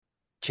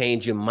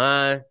Change your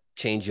mind,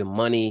 change your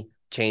money,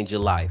 change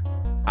your life.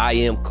 I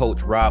am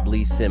Coach Rob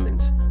Lee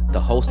Simmons, the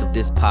host of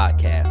this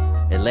podcast,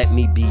 and let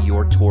me be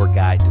your tour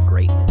guide to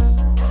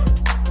greatness.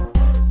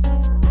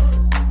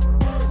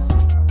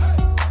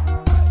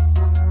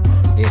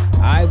 If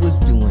I was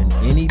doing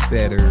any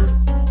better,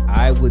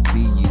 I would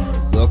be you.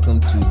 Welcome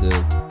to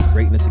the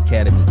Greatness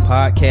Academy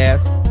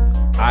podcast.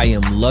 I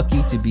am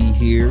lucky to be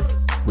here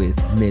with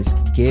Miss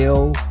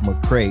Gail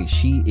McCray.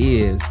 She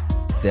is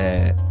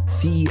the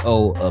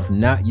CEO of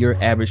Not Your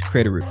Average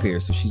Credit Repair.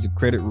 So she's a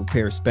credit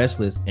repair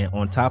specialist. And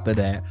on top of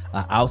that,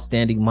 an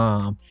outstanding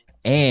mom.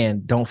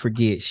 And don't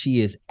forget, she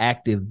is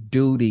active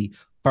duty.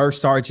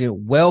 First Sergeant,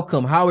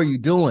 welcome. How are you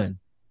doing?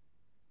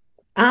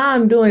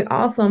 I'm doing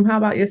awesome. How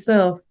about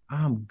yourself?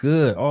 I'm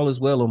good. All is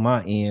well on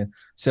my end.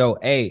 So,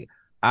 hey,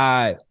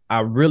 I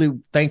really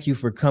thank you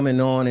for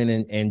coming on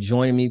and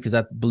joining me, because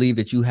I believe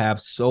that you have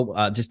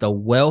just a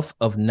wealth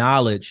of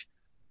knowledge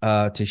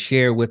to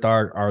share with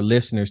our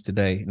listeners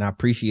today, and I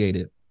appreciate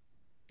it.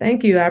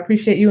 Thank you. I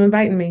appreciate you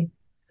inviting me.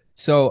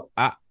 So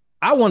I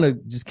want to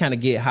just kind of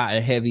get hot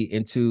and heavy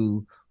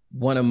into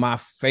one of my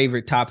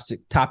favorite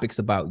topics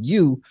about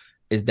you,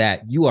 is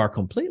that you are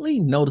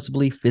completely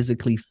noticeably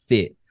physically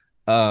fit.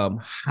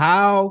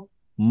 How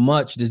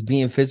much does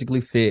being physically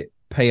fit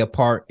play a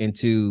part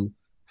into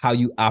how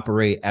you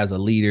operate as a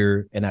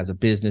leader and as a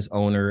business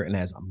owner and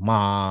as a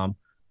mom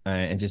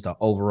and just an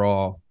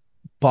overall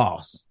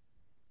boss?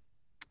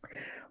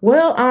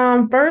 Well,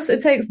 first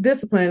it takes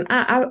discipline.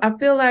 I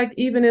feel like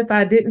even if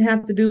I didn't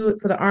have to do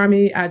it for the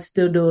Army, I'd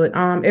still do it.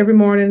 Every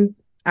morning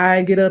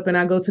I get up and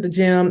I go to the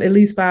gym at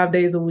least 5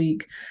 days a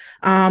week.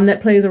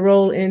 That plays a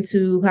role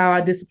into how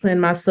I discipline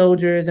my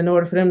soldiers in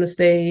order for them to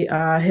stay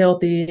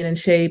healthy and in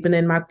shape. And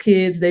then my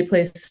kids, they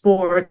play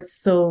sports.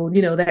 So,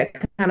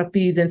 that kind of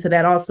feeds into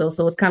that also.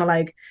 So it's kind of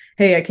like,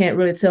 hey, I can't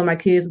really tell my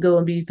kids go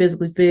and be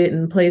physically fit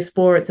and play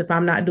sports if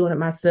I'm not doing it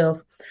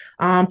myself.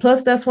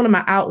 Plus, that's one of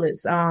my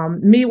outlets.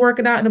 Me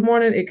working out in the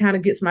morning, it kind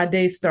of gets my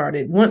day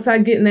started. Once I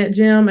get in that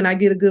gym and I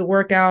get a good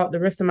workout, the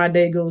rest of my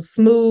day goes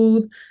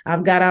smooth.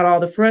 I've got out all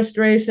the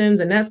frustrations,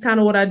 and that's kind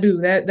of what I do.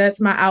 That's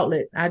my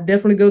outlet. I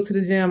definitely go to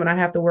the gym and I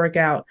have to work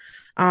out.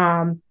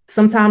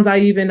 Sometimes I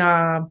even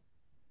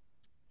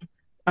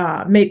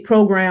make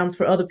programs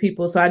for other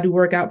people. So I do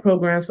workout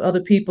programs for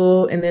other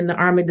people. And then the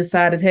Army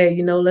decided,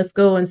 hey, let's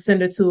go and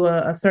send her to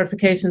a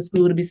certification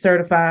school to be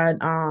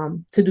certified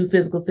to do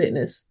physical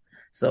fitness.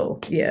 So,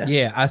 yeah.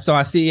 Yeah. I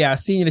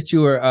seen that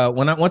you were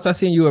once I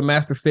seen you were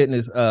Master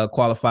Fitness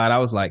qualified, I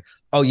was like,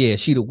 oh yeah,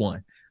 she the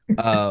one.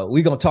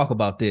 We're going to talk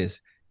about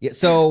this. Yeah.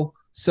 So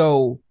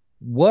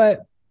what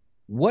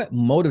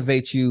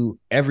motivates you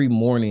every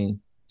morning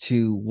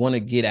to want to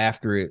get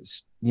after it,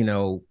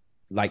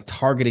 like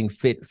targeting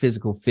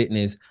physical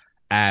fitness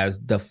as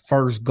the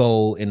first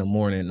goal in the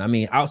morning? I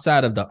mean,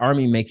 outside of the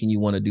Army making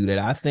you want to do that,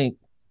 I think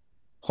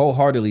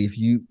wholeheartedly, if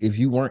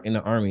you weren't in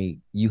the Army,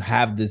 you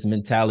have this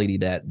mentality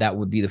that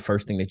would be the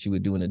first thing that you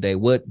would do in a day.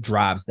 What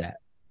drives that?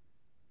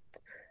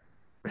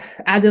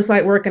 I just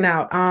like working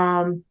out.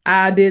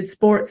 I did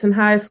sports in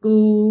high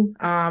school.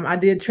 I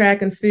did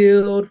track and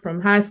field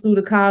from high school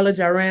to college.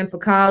 I ran for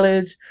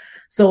college.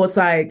 So it's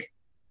like,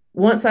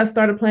 once I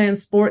started playing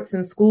sports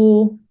in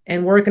school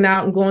and working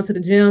out and going to the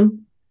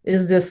gym,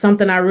 is just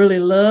something I really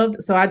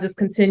loved. So I just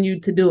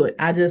continued to do it.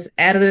 I just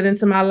added it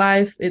into my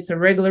life. It's a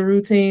regular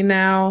routine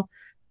now.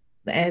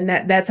 And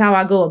that's how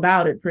I go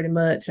about it pretty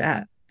much.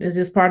 It's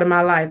just part of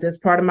my life. That's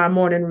part of my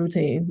morning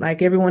routine.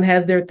 Like, everyone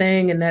has their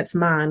thing and that's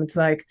mine. It's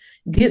like,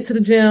 get to the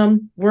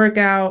gym, work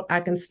out. I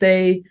can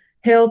stay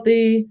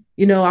healthy.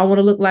 I want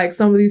to look like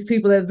some of these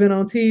people that's been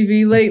on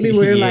TV lately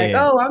where like,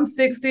 oh, I'm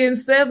 60 and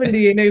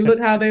 70 and they look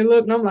how they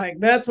look. And I'm like,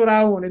 that's what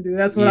I want to do.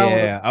 That's what I want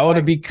to do. I want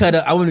to be cut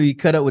up. I want to be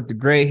cut up with the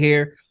gray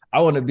hair.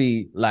 I want to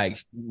be like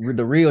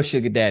the real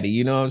sugar daddy.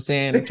 You know what I'm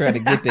saying? I'm trying to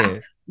get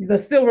there. The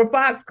Silver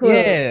Fox Club.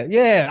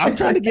 Yeah. I'm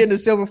trying to get in the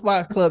Silver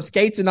Fox Club,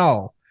 skates and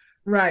all.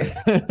 Right.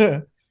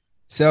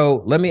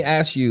 So let me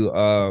ask you,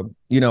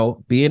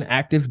 being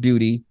active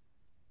duty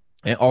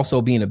and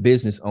also being a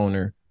business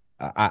owner,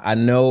 I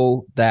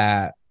know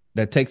that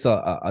takes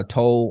a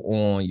toll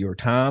on your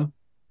time.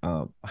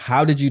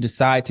 How did you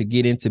decide to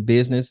get into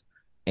business,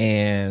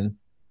 and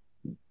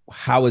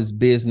how is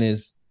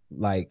business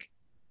like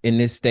in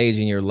this stage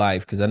in your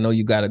life? Because I know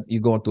you're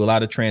going through a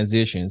lot of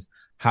transitions.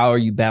 How are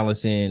you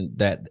balancing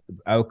that?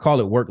 I would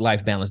call it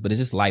work-life balance, but it's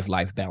just life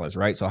balance,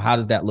 right? So how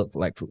does that look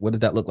like? What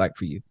does that look like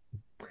for you?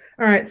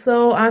 All right.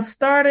 So I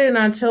started and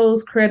I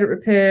chose credit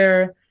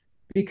repair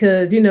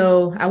because,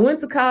 I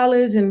went to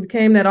college and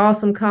became that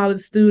awesome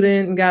college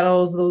student and got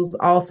all those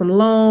awesome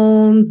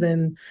loans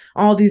and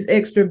all these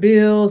extra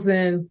bills.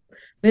 And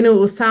then it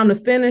was time to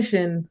finish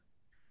and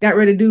got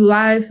ready to do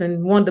life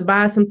and wanted to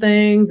buy some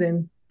things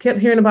and kept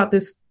hearing about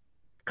this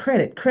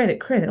credit.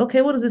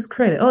 Okay, what is this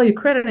credit? Oh, your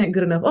credit ain't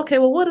good enough. Okay,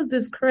 well, what is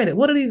this credit?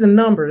 What are these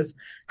numbers?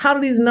 How do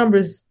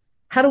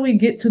we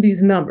get to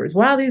these numbers?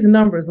 Why are these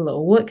numbers low?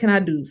 What can I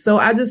do? So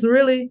I just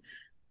really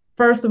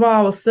First of all,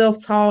 I was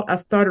self-taught. I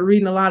started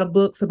reading a lot of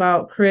books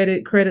about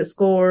credit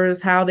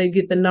scores, how they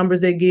get the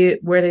numbers they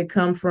get, where they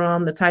come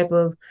from, the type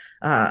of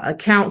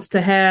accounts to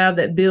have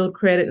that build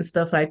credit and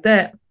stuff like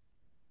that.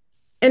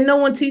 And no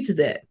one teaches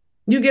that.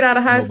 You get out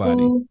of high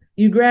school,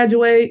 you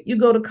graduate, you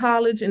go to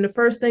college, and the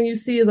first thing you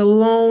see is a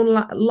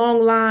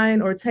long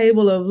line or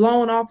table of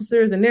loan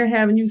officers, and they're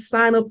having you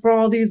sign up for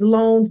all these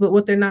loans. But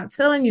what they're not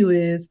telling you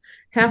is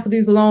half of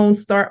these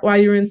loans start while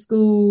you're in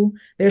school.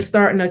 They're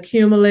starting to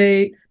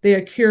accumulate. They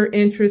accrue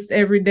interest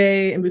every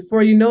day. And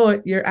before you know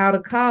it, you're out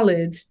of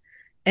college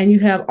and you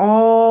have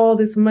all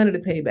this money to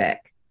pay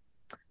back.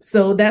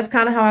 So that's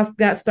kind of how I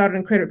got started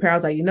in credit repair. I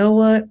was like, you know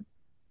what?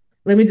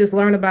 Let me just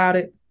learn about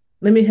it.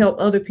 Let me help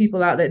other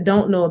people out that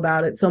don't know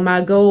about it. So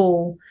my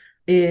goal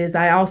is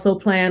I also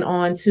plan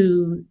on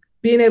to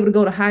being able to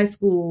go to high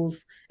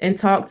schools and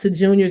talk to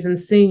juniors and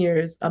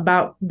seniors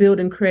about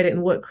building credit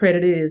and what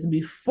credit is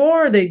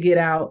before they get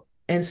out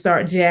and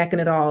start jacking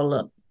it all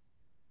up.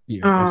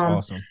 Yeah, that's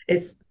awesome.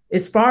 It's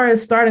as far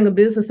as starting a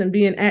business and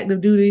being active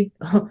duty,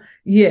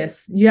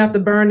 yes, you have to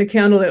burn the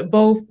candle at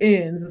both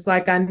ends. It's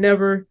like I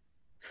never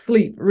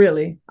sleep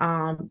really.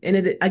 And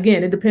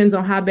it depends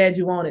on how bad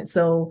you want it.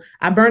 So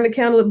I burn the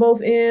candle at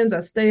both ends.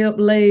 I stay up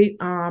late.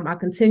 I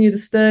continue to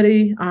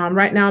study.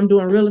 Right now I'm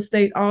doing real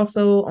estate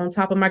also on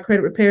top of my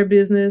credit repair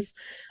business.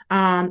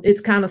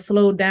 It's kind of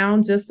slowed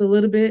down just a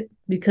little bit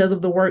because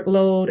of the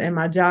workload and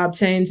my job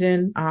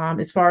changing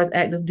as far as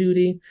active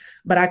duty,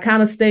 but I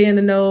kind of stay in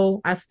the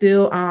know. I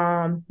still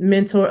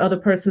mentor other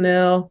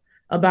personnel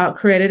about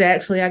credit.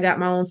 Actually, I got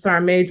my own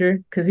sergeant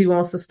major because he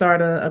wants to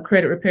start a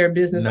credit repair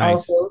business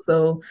also.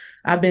 So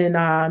I've been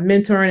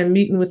mentoring and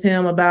meeting with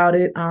him about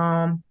it.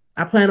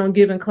 I plan on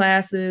giving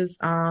classes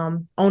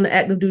on the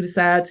active duty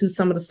side to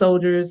some of the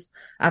soldiers.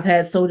 I've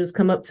had soldiers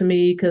come up to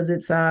me because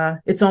it's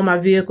on my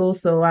vehicle.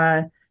 So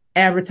I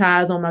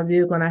advertise on my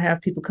vehicle and I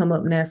have people come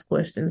up and ask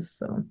questions.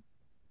 So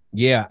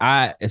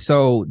yeah,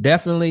 so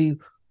definitely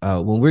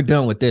when we're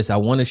done with this, I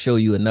want to show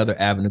you another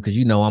avenue because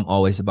I'm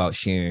always about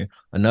sharing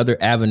another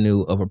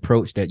avenue of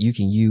approach that you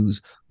can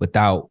use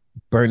without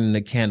burning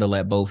the candle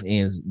at both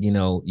ends,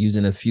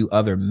 using a few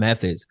other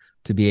methods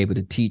to be able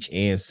to teach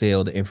and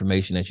sell the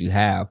information that you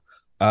have.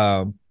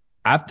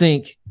 I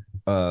think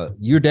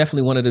you're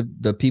definitely one of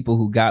the people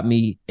who got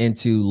me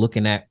into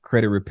looking at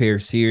credit repair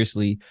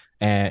seriously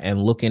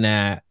and looking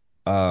at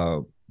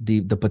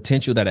the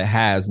potential that it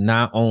has,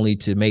 not only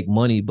to make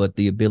money, but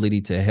the ability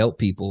to help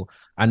people.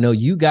 I know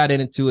you got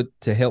into it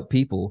to help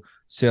people.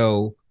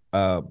 So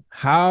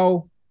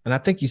how, and I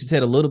think you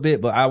said a little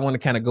bit, but I want to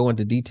kind of go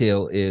into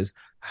detail, is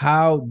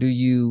how do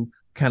you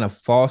kind of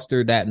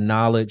foster that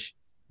knowledge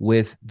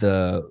with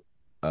the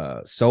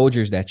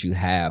soldiers that you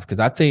have? Because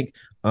I think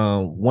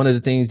one of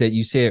the things that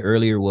you said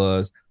earlier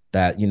was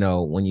that,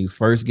 when you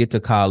first get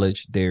to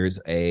college, there's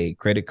a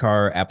credit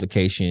card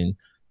application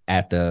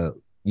at the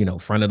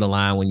front of the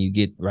line when you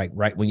get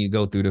right when you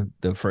go through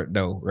the front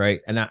door,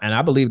 right? And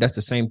I believe that's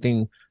the same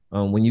thing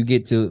when you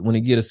get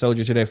a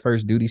soldier to their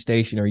first duty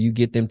station, or you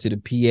get them to the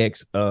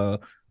PX.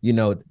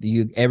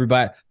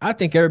 Everybody, I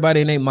think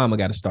everybody and their mama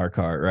got a star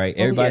card, right?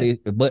 Everybody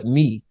but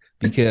me,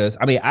 because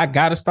I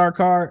got a star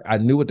card. I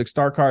knew what the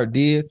star card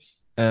did.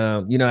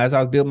 As I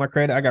was building my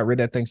credit, I got rid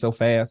of that thing so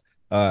fast.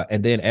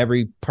 And then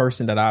every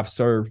person that I've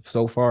served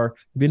so far,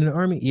 been in the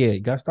Army, yeah,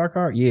 you got a star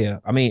card, yeah.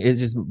 It's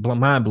just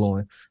mind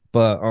blowing.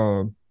 But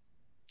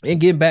and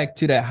getting back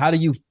to that, how do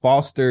you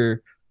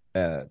foster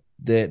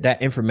that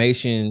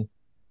information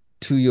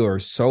to your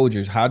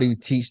soldiers? How do you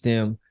teach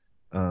them,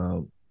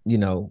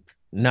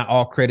 not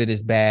all credit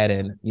is bad,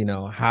 and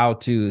how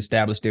to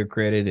establish their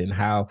credit and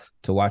how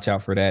to watch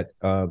out for that?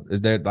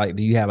 Is there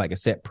do you have a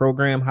set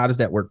program? How does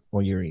that work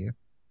on your end?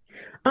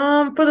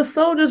 For the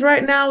soldiers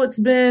right now, it's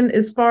been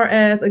as far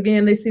as,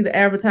 again, they see the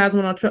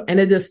advertisement on truck and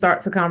it just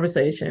starts a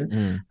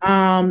conversation.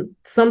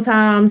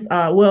 Sometimes,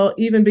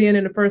 even being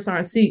in the first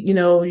sergeant seat,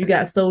 you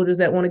got soldiers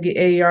that want to get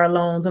AER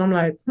loans, and I'm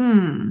like,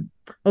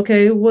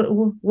 okay,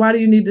 why do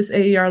you need this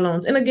AER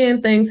loans? And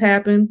again, things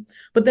happen,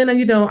 but then,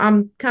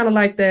 I'm kind of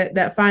like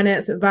that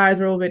finance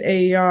advisor over at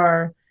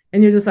AER.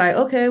 And you're just like,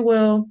 okay,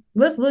 well,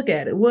 let's look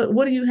at it.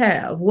 What do you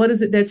have? What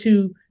is it that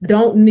you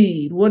don't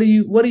need? What are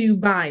you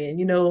buying?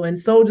 And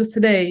soldiers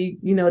today,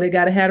 they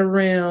got to have the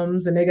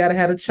rims, and they got to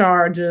have the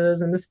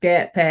chargers and the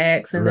scat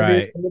packs and the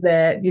this and the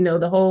that,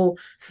 the whole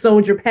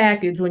soldier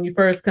package when you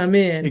first come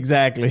in.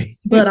 Exactly.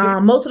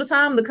 But most of the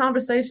time, the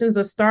conversations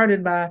are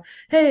started by,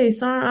 hey,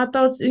 son, I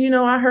thought,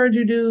 I heard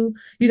you do,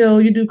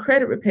 you do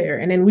credit repair.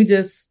 And then we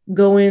just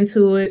go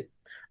into it.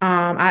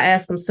 I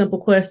ask them simple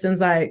questions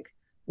like,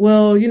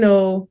 well,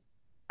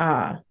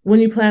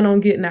 when you plan on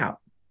getting out,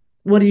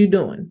 what are you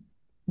doing?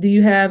 Do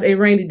you have a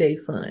rainy day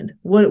fund?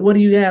 What do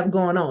you have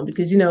going on?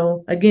 Because,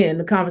 again,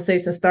 the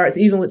conversation starts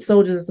even with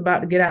soldiers that's about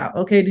to get out.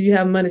 Okay, do you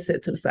have money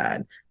set to the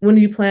side? When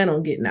do you plan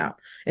on getting out?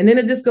 And then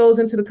it just goes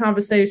into the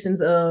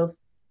conversations of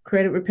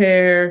credit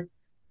repair,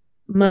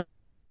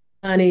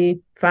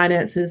 money,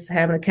 finances,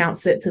 having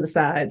accounts set to the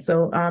side.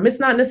 So it's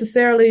not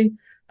necessarily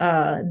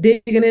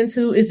digging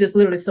into. It's just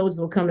literally soldiers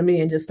will come to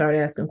me and just start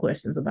asking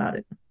questions about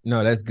it.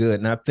 No, that's good.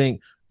 And I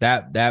think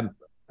that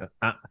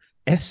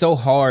it's so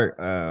hard.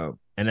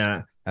 And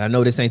I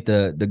know this ain't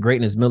the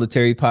Greatness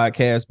Military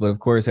podcast, but of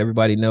course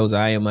everybody knows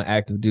I am an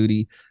active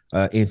duty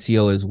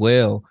NCO as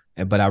well.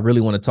 But I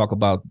really want to talk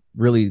about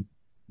really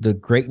the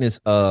greatness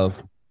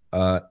of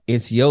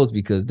NCOs,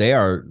 because they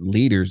are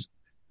leaders,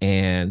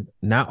 and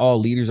not all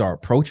leaders are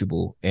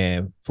approachable.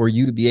 And for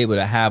you to be able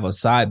to have a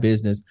side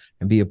business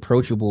and be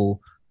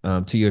approachable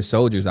to your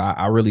soldiers,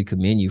 I really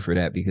commend you for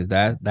that, because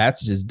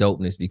that's just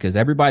dopeness, because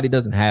everybody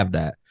doesn't have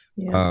that.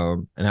 Yeah.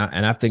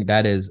 And I think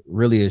that is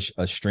really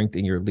a strength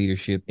in your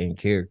leadership and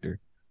character.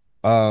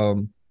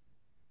 So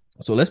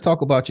let's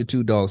talk about your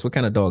two dogs. What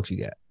kind of dogs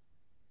you got?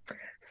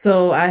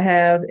 So I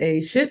have a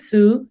Shih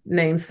Tzu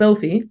named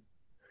Sophie,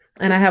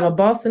 and I have a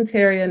Boston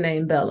Terrier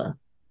named Bella.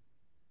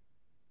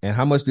 And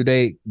how much do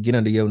they get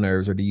under your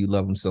nerves, or do you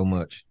love them so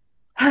much?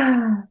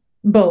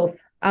 Both.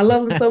 I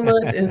love them so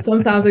much, and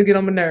sometimes they get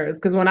on my nerves,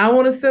 because when I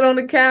want to sit on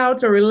the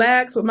couch or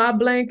relax with my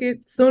blanket,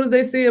 as soon as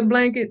they see a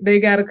blanket, they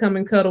got to come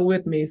and cuddle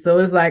with me. So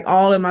it's like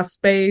all in my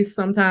space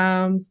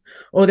sometimes,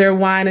 or they're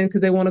whining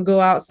because they want to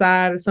go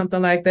outside or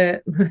something like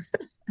that.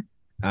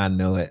 I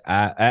know it.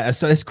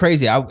 So it's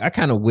crazy. I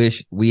kind of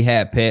wish we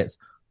had pets,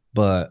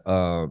 but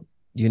I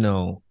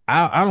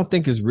don't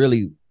think it's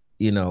really,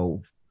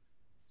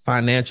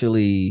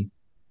 financially.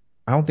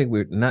 I don't think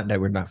we're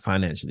not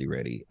financially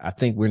ready. I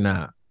think we're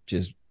not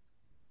just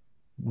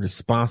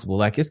responsible.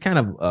 Like, it's kind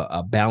of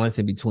a balance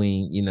in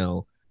between,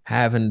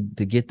 having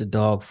to get the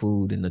dog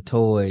food and the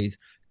toys,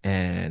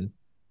 and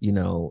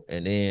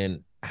and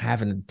then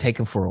having to take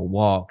them for a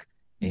walk.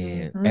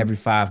 And every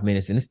 5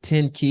 minutes, and it's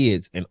 10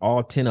 kids, and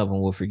all 10 of them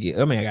will forget.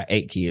 I mean, I got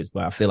 8 kids,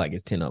 but I feel like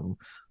it's 10 of them.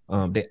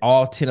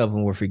 All 10 of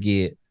them will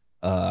forget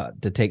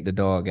to take the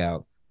dog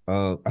out.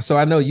 So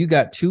I know you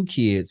got 2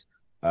 kids.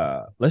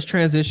 Let's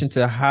transition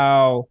to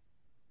how,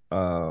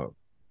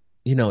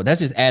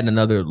 that's just adding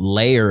another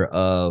layer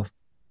of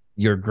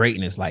your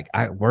greatness. Like,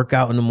 I work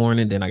out in the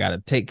morning, then I got to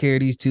take care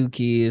of these 2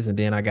 kids, and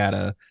then I got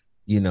to,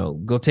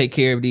 go take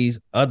care of these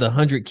other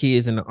 100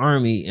 kids in the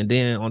Army. And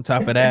then on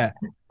top of that,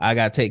 I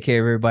got to take care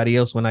of everybody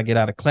else when I get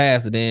out of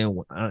class. And then,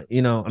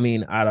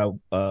 out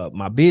of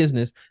my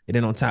business. And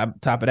then on top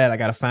of that, I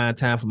got to find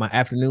time for my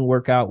afternoon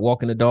workout,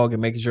 walking the dog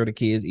and making sure the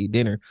kids eat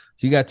dinner.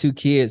 So you got 2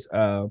 kids.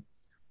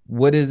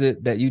 What is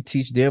it that you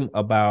teach them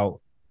about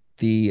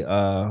the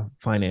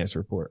finance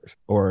reports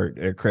or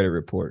their credit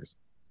reports?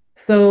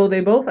 So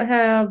they both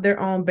have their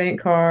own bank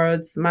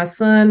cards. My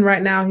son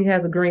right now, he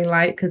has a green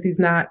light because he's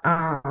not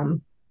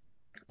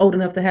old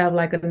enough to have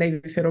like a Navy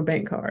Federal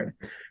bank card.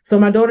 So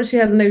my daughter, she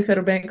has a Navy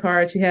Federal bank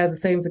card. She has a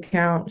savings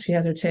account. She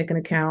has her checking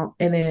account,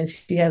 and then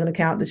she has an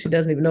account that she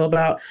doesn't even know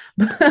about.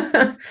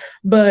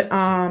 But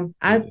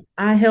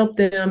I help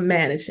them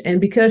manage.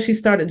 And because she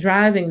started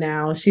driving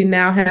now, she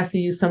now has to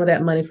use some of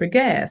that money for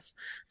gas.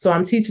 So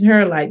I'm teaching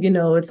her, like,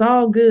 it's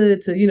all good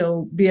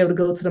to, be able to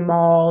go to the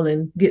mall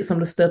and get some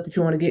of the stuff that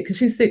you want to get, because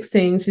she's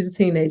 16, she's a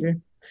teenager.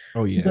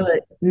 Oh yeah.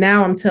 But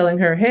now I'm telling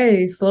her,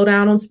 hey, slow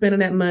down on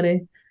spending that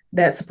money.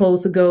 That's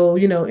supposed to go,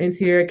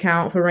 into your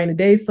account for rainy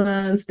day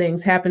funds.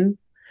 Things happen,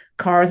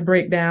 cars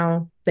break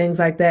down, things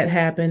like that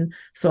happen.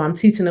 So I'm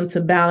teaching them to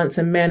balance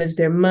and manage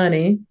their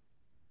money.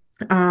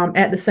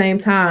 At the same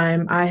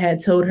time, I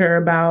had told her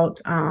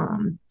about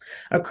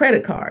a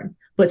credit card,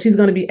 but she's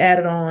going to be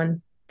added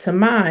on to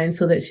mine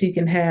so that she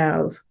can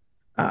have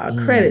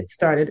credit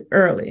started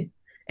early.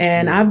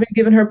 And I've been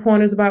giving her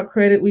pointers about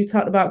credit. We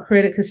talked about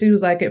credit because she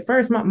was like, at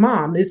first, my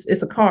mom,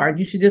 it's a card.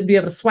 You should just be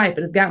able to swipe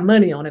it. It's got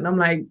money on it. And I'm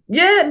like,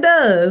 yeah, it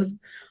does.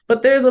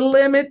 But there's a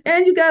limit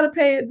and you got to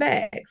pay it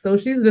back. So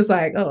she's just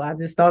like, oh, I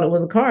just thought it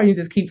was a card. You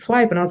just keep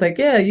swiping. I was like,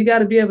 yeah, you got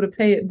to be able to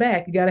pay it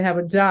back. You got to have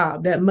a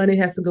job. That money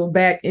has to go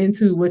back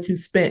into what you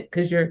spent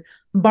because you're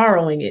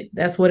borrowing it.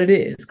 That's what it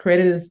is.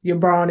 Credit is you're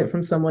borrowing it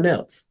from someone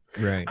else.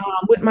 Right.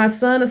 With my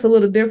son, it's a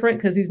little different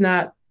because he's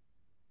not,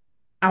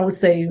 I would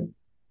say,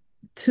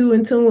 too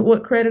in tune with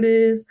what credit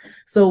is.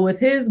 So with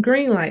his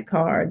green light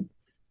card,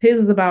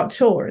 his is about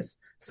chores.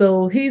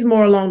 So he's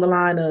more along the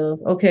line of,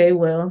 okay,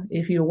 well,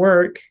 if you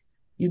work,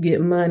 you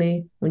get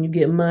money. When you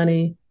get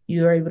money,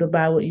 you are able to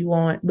buy what you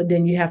want, but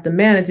then you have to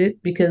manage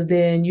it because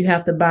then you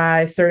have to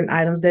buy certain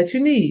items that you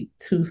need,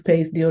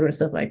 toothpaste, deodorant,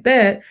 stuff like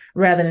that,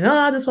 rather than,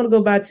 I just want to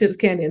go buy chips,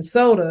 candy, and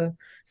soda.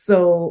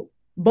 So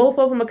both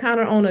of them are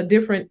kind of on a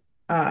different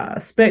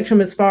spectrum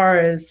as far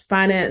as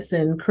finance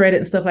and credit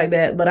and stuff like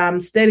that, but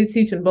I'm steady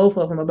teaching both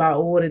of them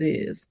about what it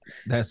is.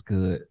 That's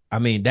good. I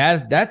mean,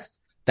 that's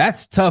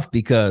tough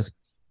because,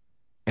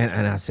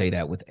 and I say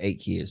that with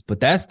 8 kids, but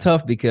that's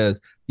tough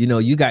because,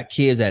 you got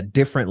kids at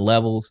different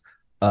levels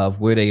of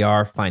where they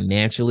are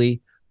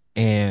financially,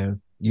 and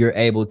you're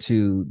able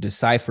to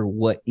decipher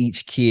what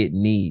each kid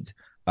needs.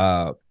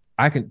 I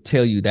can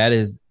tell you that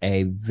is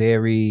a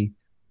very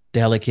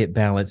delicate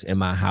balance in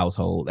my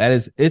household.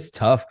 It's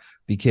tough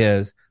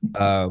because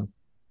I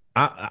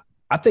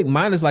think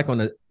mine is like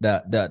on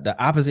the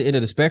opposite end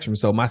of the spectrum.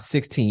 So my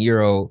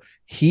 16-year-old,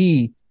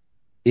 he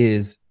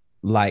is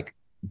like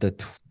the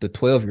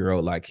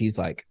 12-year-old, like he's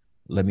like,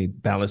 let me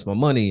balance my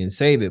money and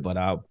save it, but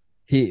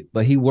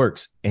he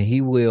works and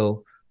he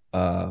will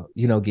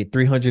get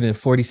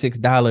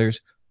 $346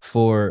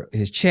 for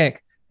his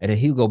check, and then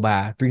he'll go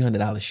buy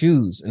 $300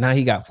 shoes, and now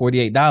he got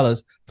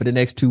 $48 for the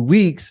next 2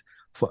 weeks.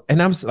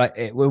 And I'm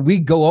like, when we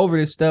go over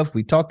this stuff,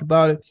 we talked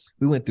about it.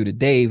 We went through the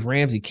Dave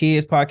Ramsey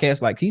Kids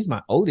podcast. Like, he's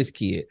my oldest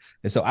kid,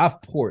 and so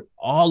I've poured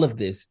all of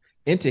this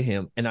into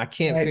him, and I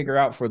can't figure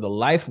out for the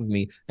life of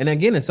me. And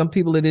again, in some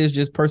people it is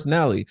just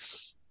personality,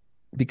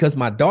 because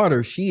my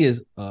daughter, she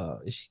is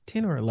she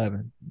 10 or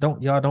 11?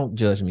 Don't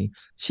judge me.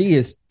 She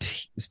is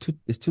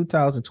it's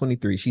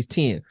 2023. She's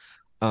 10.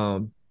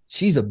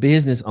 She's a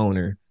business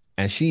owner,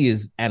 and she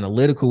is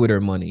analytical with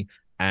her money,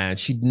 and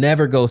she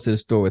never goes to the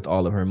store with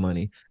all of her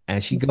money,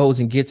 and she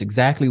goes and gets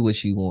exactly what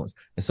she wants.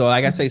 And so,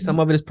 like I say, some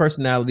of it is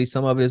personality,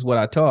 some of it is what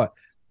I taught,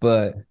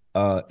 but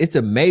it's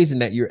amazing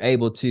that you're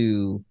able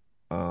to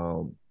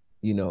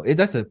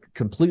that's a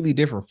completely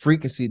different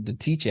frequency to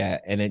teach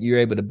at, and that you're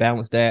able to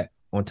balance that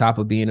on top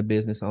of being a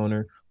business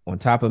owner, on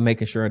top of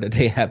making sure that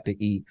they have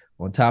to eat,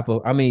 on top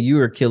of,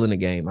 you are killing the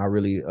game. I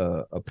really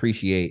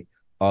appreciate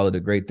all of the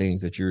great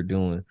things that you're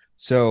doing.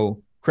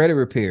 So credit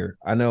repair,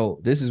 I know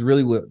this is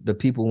really what the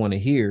people want to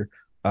hear.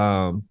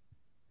 Give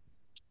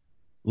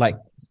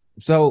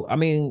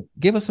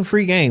us some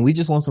free game. We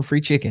just want some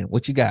free chicken.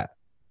 What you got?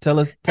 Tell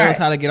us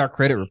how to get our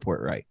credit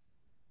report right.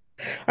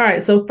 All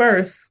right. So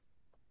first,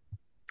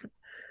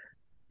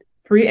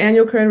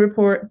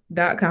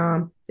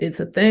 freeannualcreditreport.com. It's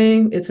a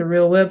thing. It's a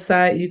real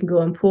website. You can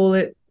go and pull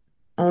it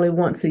only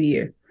once a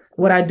year.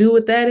 What I do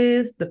with that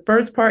is, the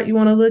first part you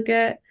want to look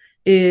at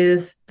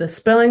is the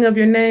spelling of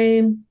your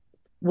name,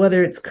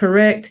 whether it's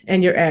correct,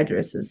 and your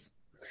addresses.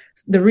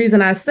 The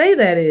reason I say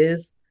that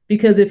is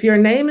because if your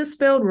name is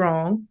spelled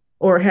wrong,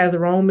 or it has a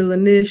wrong middle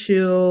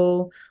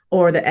initial,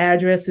 or the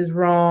address is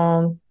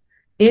wrong,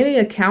 any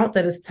account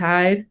that is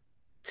tied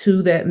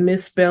to that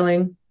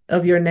misspelling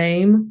of your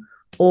name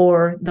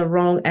or the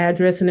wrong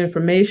address and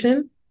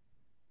information,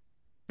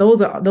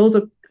 those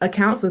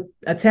accounts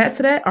attached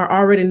to that are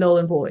already null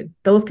and void.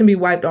 Those can be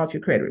wiped off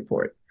your credit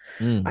report.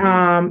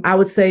 I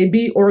would say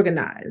be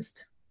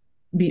organized.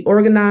 Be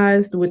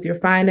organized with your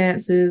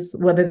finances,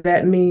 whether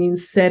that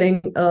means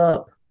setting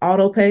up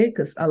auto pay,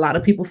 because a lot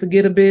of people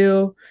forget a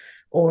bill,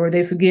 or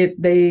they forget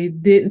they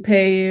didn't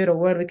pay it, or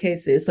whatever the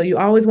case is. So you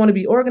always want to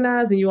be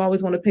organized, and you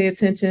always want to pay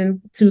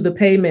attention to the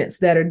payments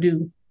that are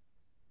due.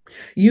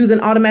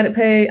 Using automatic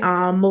pay,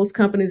 most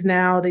companies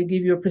now, they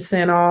give you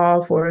 1%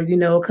 off, or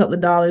a couple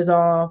of dollars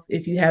off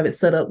if you have it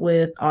set up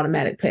with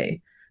automatic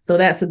pay. So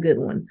that's a good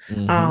one.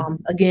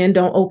 Again,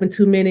 don't open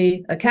too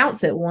many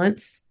accounts at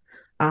once,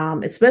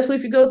 especially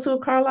if you go to a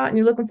car lot and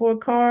you're looking for a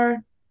car.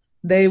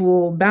 They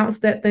will bounce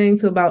that thing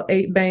to about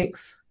 8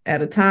 banks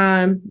at a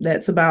time.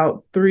 That's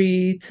about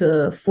 3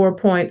 to 4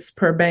 points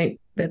per bank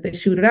that they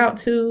shoot it out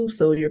to.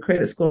 So your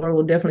credit score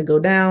will definitely go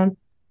down.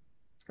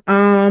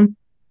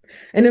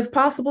 And if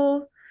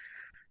possible,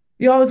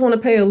 you always want to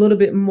pay a little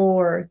bit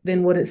more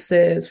than what it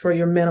says for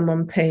your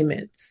minimum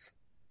payments.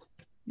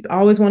 You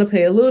always want to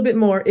pay a little bit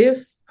more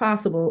if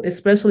possible,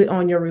 especially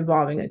on your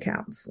revolving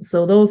accounts.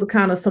 So those are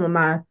kind of some of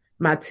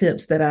my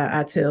tips that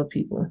I tell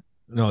people.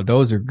 No,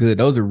 those are good.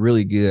 Those are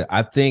really good.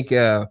 I think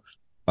so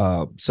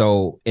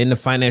in the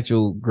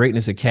Financial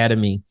Greatness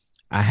Academy,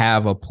 I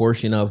have a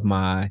portion of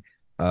my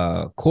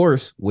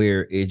course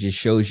where it just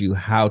shows you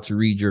how to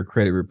read your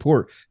credit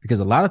report,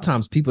 because a lot of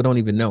times people don't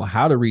even know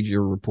how to read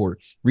your report.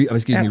 Read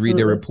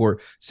their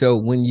report. So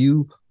when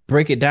you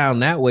break it down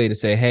that way to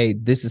say, hey,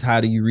 this is how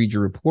do you read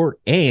your report,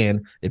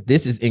 and if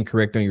this is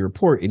incorrect on your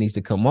report, it needs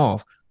to come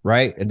off,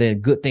 right? And then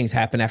good things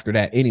happen after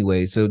that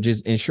anyway. So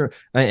just ensure,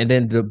 and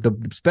then the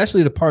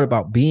especially the part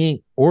about being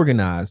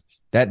organized,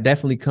 that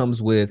definitely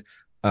comes with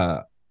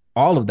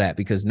all of that,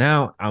 because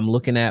now I'm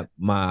looking at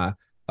my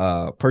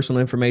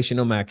personal information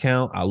on my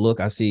account.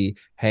 I see,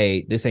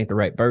 hey, this ain't the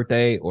right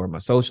birthday, or my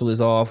social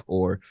is off,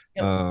 or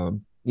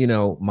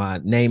my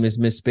name is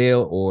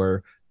misspelled,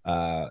 or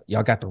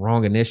y'all got the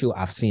wrong initial.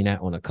 I've seen that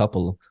on a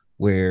couple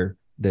where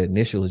the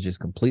initial is just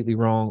completely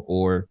wrong,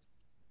 or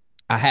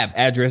I have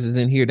addresses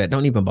in here that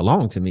don't even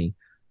belong to me.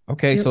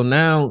 Okay, so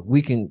now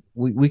we can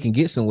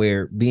get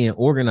somewhere. Being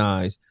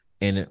organized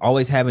and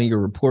always having your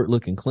report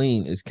looking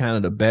clean is kind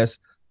of the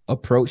best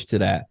approach to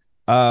that.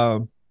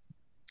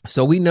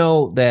 So we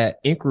know that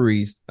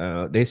inquiries,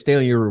 they stay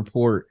on your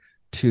report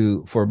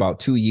for about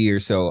 2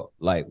 years. So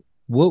like,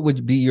 what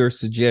would be your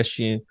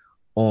suggestion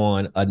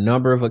on a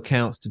number of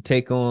accounts to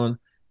take on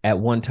at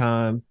one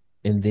time?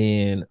 And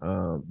then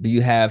do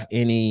you have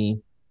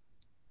any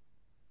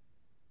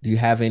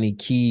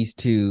keys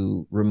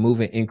to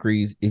removing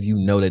inquiries if you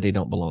know that they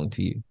don't belong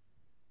to you?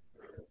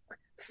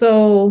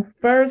 So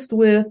first,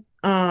 with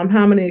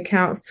how many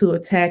accounts to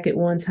attack at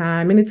one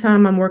time.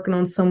 Anytime I'm working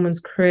on someone's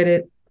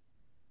credit,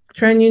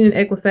 TransUnion,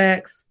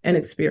 Equifax, and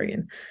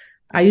Experian,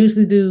 I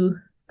usually do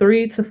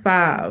 3 to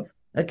 5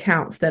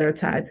 accounts that are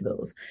tied to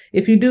those.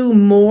 If you do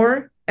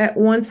more at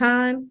one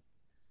time,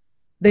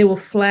 they will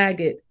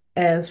flag it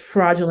as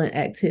fraudulent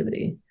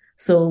activity.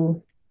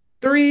 So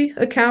 3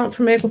 accounts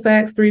from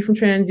Equifax, 3 from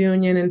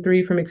TransUnion, and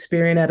 3 from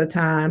Experian at a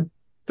time,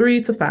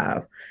 3 to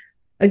 5.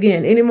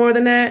 Again, any more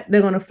than that,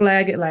 they're going to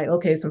flag it like,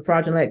 okay, some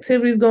fraudulent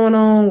activities going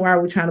on. Why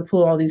are we trying to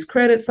pull all these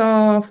credits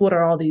off? What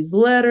are all these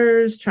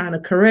letters? Trying to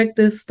correct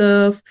this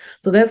stuff.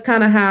 So that's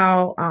kind of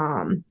how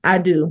I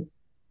do.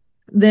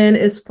 Then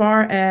as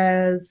far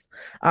as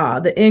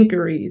the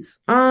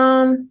inquiries,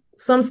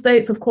 some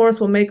states, of course,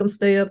 will make them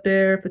stay up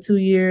there for 2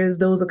 years.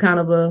 Those are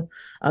kind of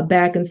a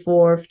back and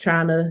forth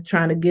trying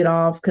to get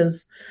off,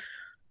 because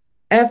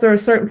after a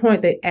certain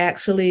point, they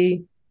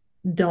actually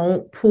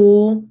don't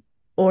pull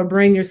or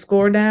bring your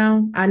score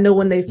down. I know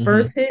when they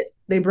first hit,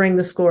 they bring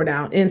the score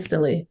down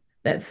instantly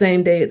that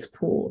same day it's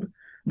pulled.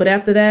 But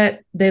after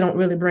that, they don't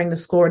really bring the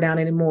score down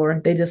anymore.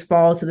 They just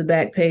fall to the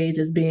back page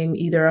as being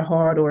either a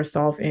hard or a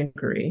soft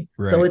inquiry.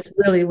 Right. So it's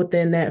really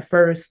within that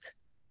first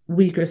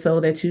week or so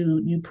that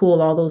you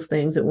pull all those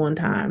things at one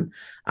time.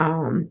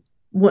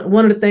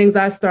 One of the things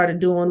I started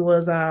doing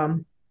was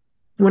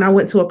when I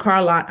went to a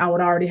car lot, I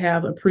would already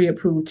have a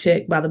pre-approved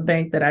check by the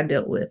bank that I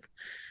dealt with.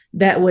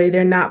 That way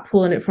they're not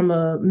pulling it from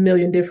a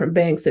million different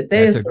banks that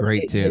they That's a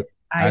great tip.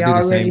 I do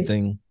the same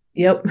thing.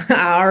 Yep.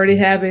 I already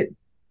have it.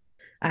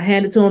 I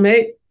hand it to them.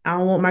 Hey, I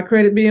don't want my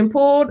credit being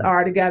pulled. I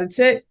already got a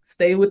check.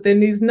 Stay within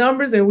these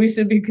numbers and we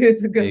should be good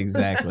to go.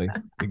 Exactly.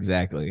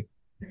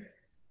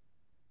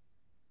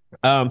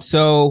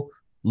 So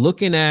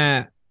looking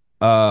at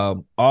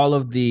all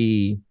of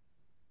the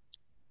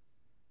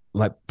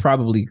like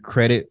probably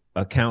credit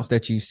accounts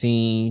that you've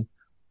seen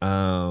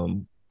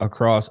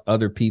across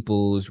other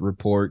people's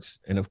reports,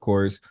 and of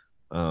course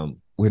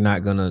we're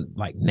not gonna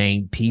like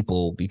name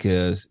people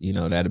because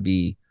that'd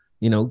be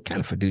kind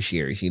of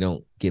fiduciaries. You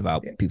don't give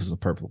out people's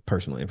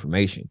personal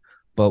information.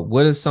 But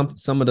what are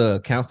some of the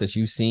accounts that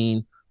you've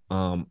seen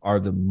are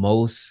the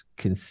most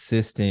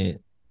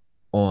consistent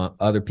on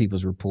other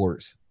people's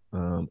reports?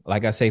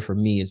 Like I say, for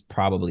me, it's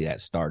probably that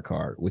Star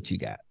Card. What you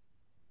got?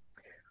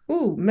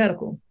 Ooh,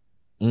 medical.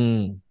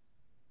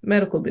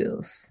 Medical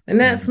bills. And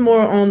that's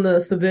more on the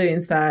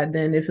civilian side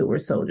than if it were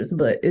soldiers,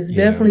 but it's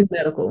definitely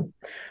medical.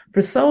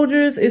 For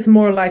soldiers, it's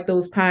more like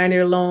those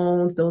Pioneer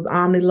loans, those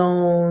Omni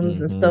loans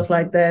and stuff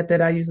like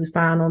that I usually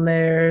find on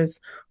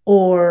theirs,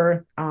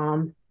 or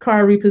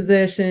car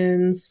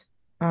repossessions,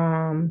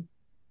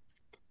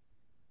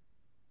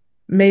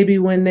 maybe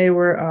when they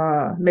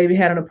were maybe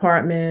had an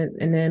apartment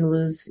and then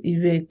was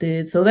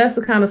evicted. So that's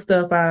the kind of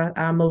stuff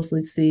I mostly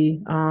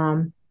see.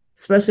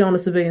 Especially on the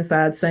civilian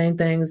side, same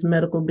things,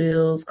 medical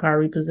bills, car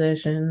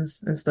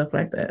repossessions, and stuff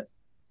like that.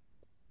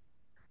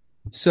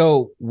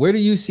 So where do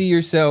you see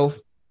yourself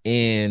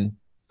in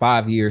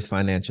 5 years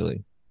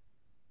financially?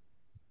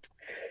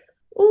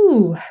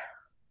 Ooh,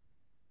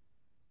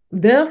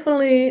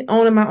 definitely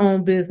owning my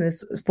own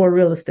business for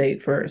real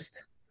estate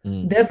first.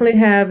 Definitely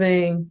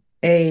having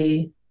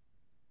a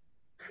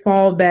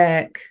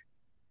fallback,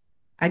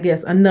 I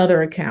guess,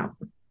 another account.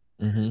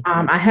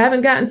 I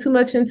haven't gotten too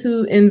much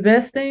into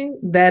investing.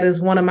 That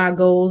is one of my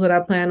goals that I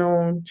plan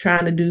on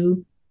trying to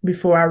do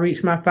before I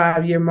reach my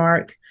 5-year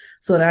mark,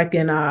 so that I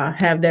can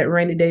have that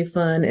rainy day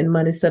fund and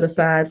money set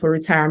aside for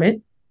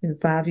retirement in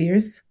 5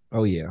 years.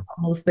 Oh yeah,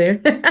 almost there.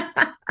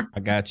 I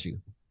got you.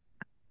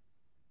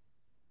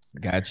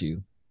 Yeah,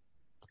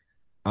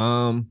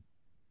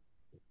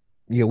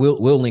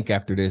 we'll link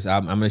after this.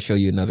 I'm going to show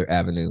you another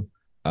avenue.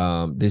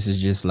 This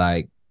is just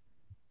like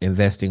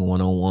investing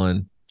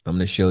 101. I'm going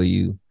to show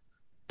you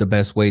the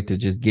best way to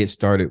just get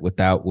started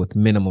with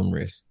minimum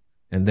risk.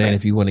 And then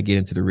if you want to get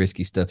into the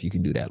risky stuff, you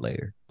can do that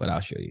later, but I'll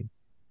show you.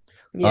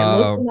 Yeah,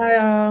 most of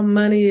my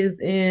money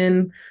is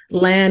in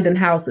land and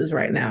houses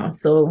right now.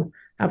 So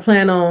I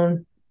plan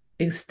on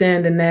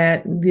extending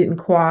that, getting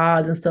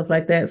quads and stuff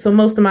like that. So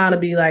most of mine will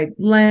be like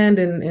land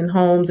and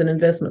homes and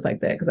investments like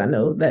that, because I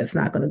know that's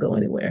not going to go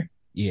anywhere.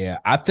 Yeah,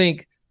 I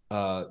think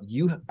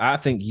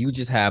you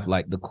just have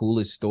like the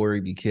coolest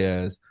story,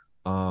 because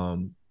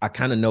I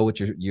kind of know what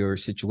your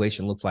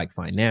situation looks like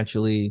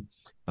financially.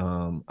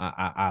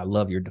 I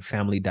love your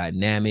family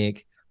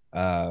dynamic,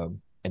 and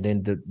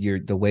then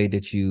the way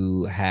that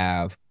you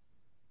have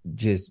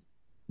just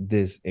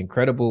this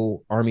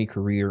incredible Army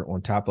career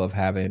on top of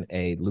having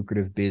a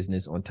lucrative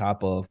business, on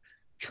top of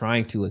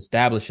trying to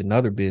establish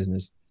another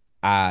business.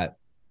 I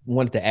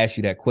wanted to ask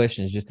you that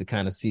question just to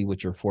kind of see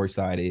what your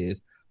foresight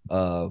is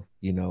of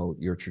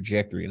your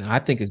trajectory, and I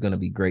think it's going to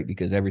be great,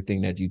 because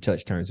everything that you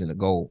touch turns into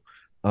gold.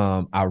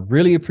 I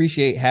really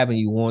appreciate having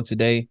you on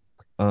today.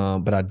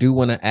 But I do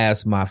want to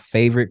ask my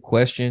favorite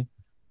question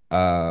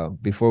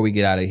before we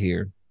get out of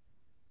here.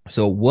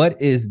 So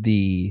what is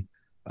the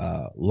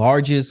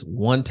largest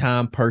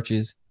one-time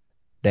purchase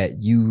that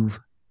you've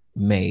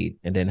made?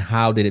 And then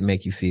how did it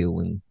make you feel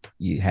when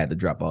you had to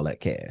drop all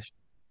that cash?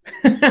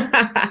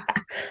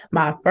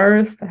 My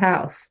first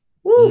house.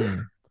 Woof.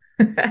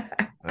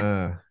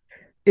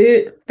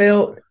 It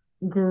felt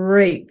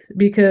great,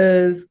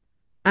 because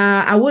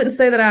I wouldn't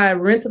say that I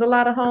rented a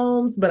lot of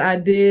homes, but I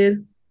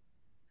did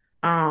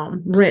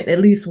rent at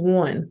least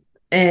one.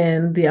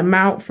 And the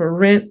amount for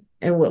rent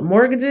and what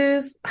mortgage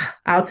is,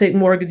 I'll take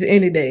mortgage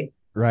any day.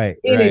 Right.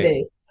 Any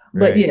day.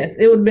 But yes,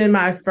 it would have been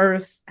my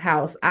first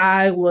house.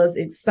 I was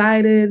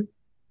excited.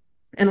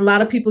 And a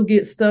lot of people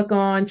get stuck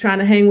on trying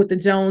to hang with the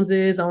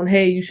Joneses on,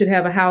 hey, you should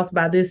have a house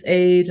by this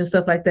age and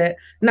stuff like that.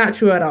 Not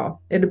true at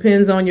all. It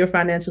depends on your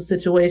financial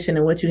situation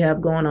and what you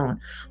have going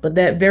on. But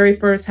that very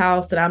first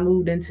house that I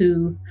moved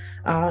into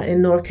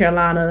in North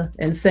Carolina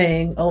and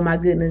saying, oh my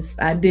goodness,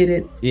 I did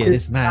it. Yeah,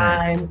 it's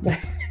mine.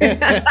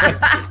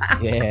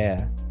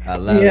 Yeah, I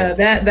love it. Yeah,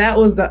 that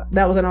was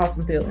an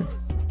awesome feeling.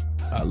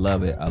 I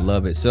love it. I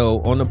love it.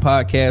 So on the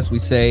podcast, we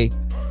say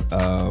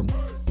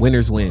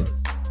winners win.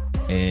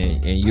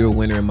 And you're a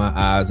winner in my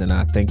eyes, and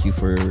I thank you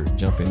for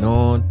jumping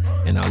on.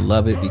 And I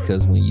love it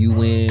because when you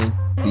win,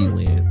 we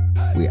win.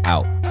 We're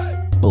out.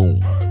 Boom.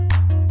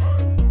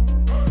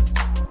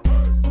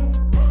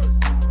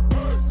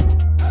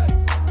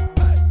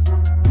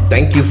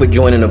 Thank you for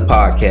joining the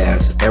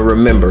podcast. And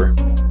remember,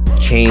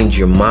 change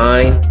your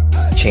mind,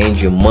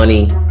 change your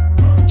money,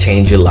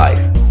 change your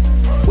life.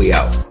 We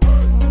out.